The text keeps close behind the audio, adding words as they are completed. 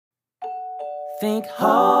Think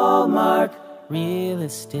Hallmark Real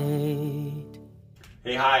Estate.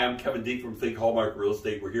 Hey, hi, I'm Kevin Dink from Think Hallmark Real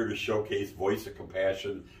Estate. We're here to showcase Voice of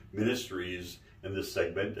Compassion Ministries in this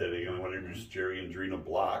segment. And I want to introduce Jerry and Drina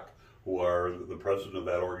Block, who are the president of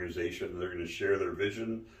that organization. They're going to share their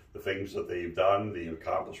vision, the things that they've done, the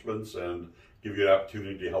accomplishments, and give you an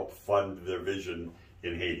opportunity to help fund their vision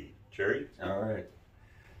in Haiti. Jerry? All right.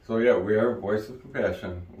 So yeah, we are Voice of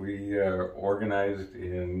Compassion. We organized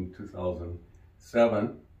in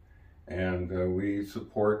 2007, and we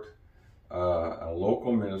support a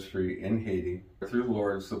local ministry in Haiti. Through the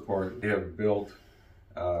Lord's support, they have built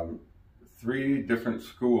 3 different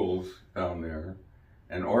schools down there,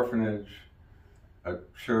 an orphanage, a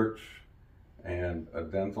church, and a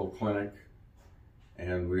dental clinic.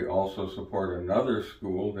 And we also support another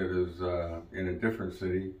school that is in a different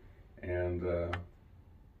city, and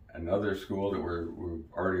another school that we've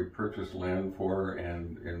already purchased land for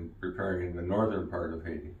and in preparing in the northern part of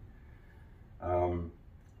Haiti.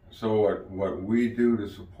 So what we do to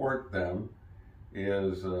support them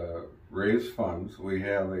is raise funds. We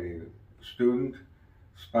have a student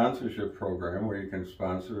sponsorship program where you can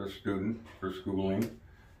sponsor a student for schooling.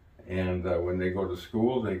 And when they go to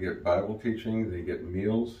school, they get Bible teaching, they get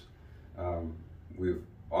meals. We've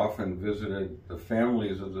often visited the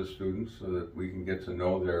families of the students so that we can get to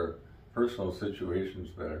know their personal situations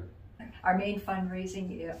better. Our main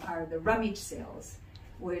fundraising are the rummage sales,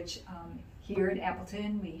 which here in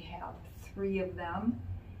Appleton we have 3 of them,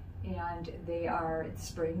 and they are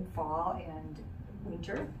spring, fall, and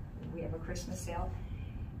winter. We have a Christmas sale,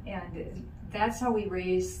 and that's how we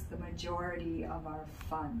raise the majority of our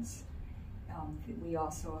funds. We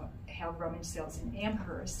also have rummage sales in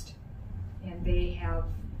Amherst, and they have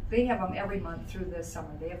them every month through the summer.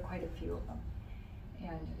 They have quite a few of them.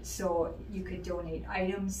 And so you could donate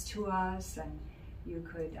items to us, and you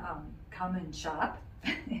could come and shop,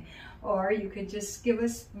 or you could just give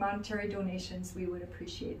us monetary donations. We would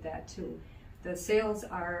appreciate that too. The sales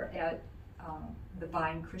are at the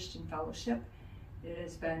Vine Christian Fellowship. It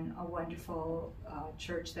has been a wonderful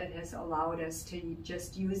church that has allowed us to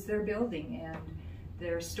just use their building and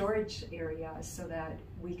their storage area so that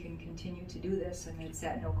we can continue to do this, and it's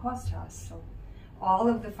at no cost to us. So all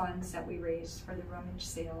of the funds that we raise for the rummage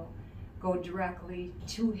sale go directly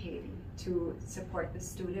to Haiti to support the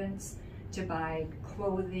students, to buy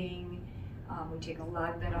clothing. We take a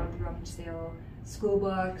lot of that out of the rummage sale. School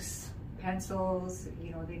books, pencils,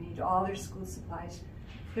 you know, they need all their school supplies.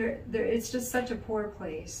 It's just such a poor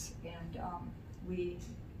place, and we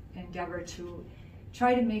endeavor to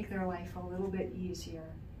try to make their life a little bit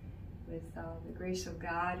easier with the grace of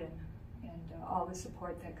God and all the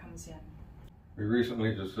support that comes in. We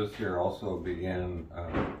recently, just this year, also began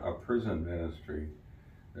a prison ministry.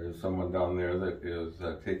 There's someone down there that is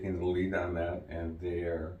taking the lead on that, and they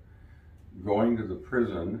are going to the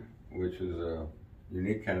prison, which is a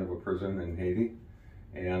unique kind of a prison in Haiti.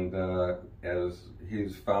 And as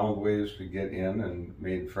he's found ways to get in and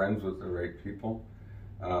made friends with the right people,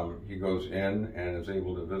 he goes in and is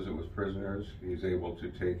able to visit with prisoners. He's able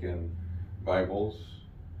to take in Bibles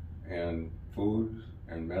and food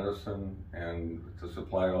and medicine and to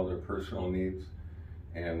supply all their personal needs.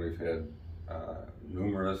 And we've had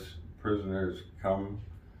numerous prisoners come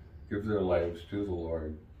give their lives to the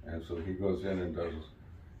Lord. And so he goes in and does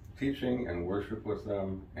teaching and worship with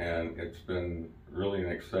them, and it's been really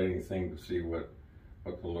an exciting thing to see what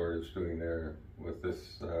the Lord is doing there with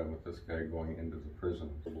this guy going into the prison.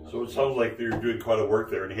 So it sounds like they're doing quite a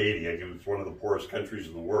work there in Haiti. I mean, it's one of the poorest countries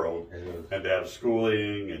in the world. It is. And to have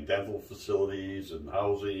schooling and dental facilities and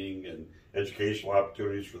housing and educational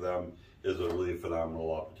opportunities for them is a really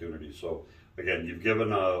phenomenal opportunity. So again, you've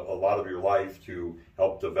given a lot of your life to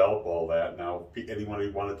help develop all that. Now, anyone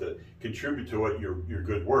who wanted to contribute to it, your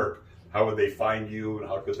good work, how would they find you, and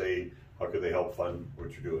how could they help fund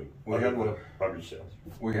what you're doing? We have a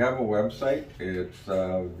website. It's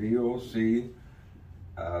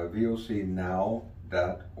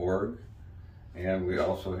vocnow.org, and we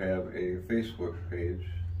also have a Facebook page,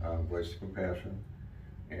 Voice of Compassion,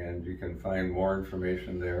 and you can find more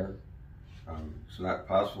information there. It's not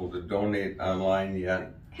possible to donate online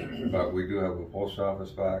yet, but we do have a post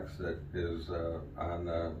office box that is on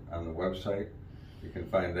the website. You can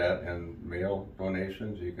find that and mail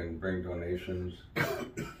donations. You can bring donations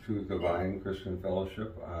to the Vine Christian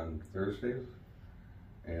Fellowship on Thursdays,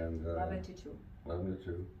 and 11 to 2. 11 to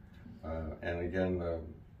 2. And again, the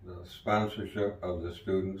sponsorship of the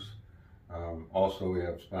students. Also, we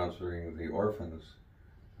have sponsoring the orphans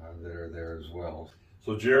that are there as well.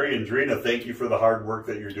 So Jerry and Drina, thank you for the hard work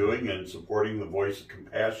that you're doing and supporting the Voice of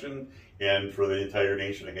Compassion, and for the entire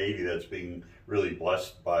nation of Haiti that's being really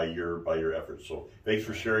blessed by your efforts. So thanks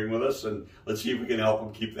for sharing with us, and let's see if we can help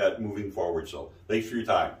them keep that moving forward. So thanks for your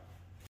time.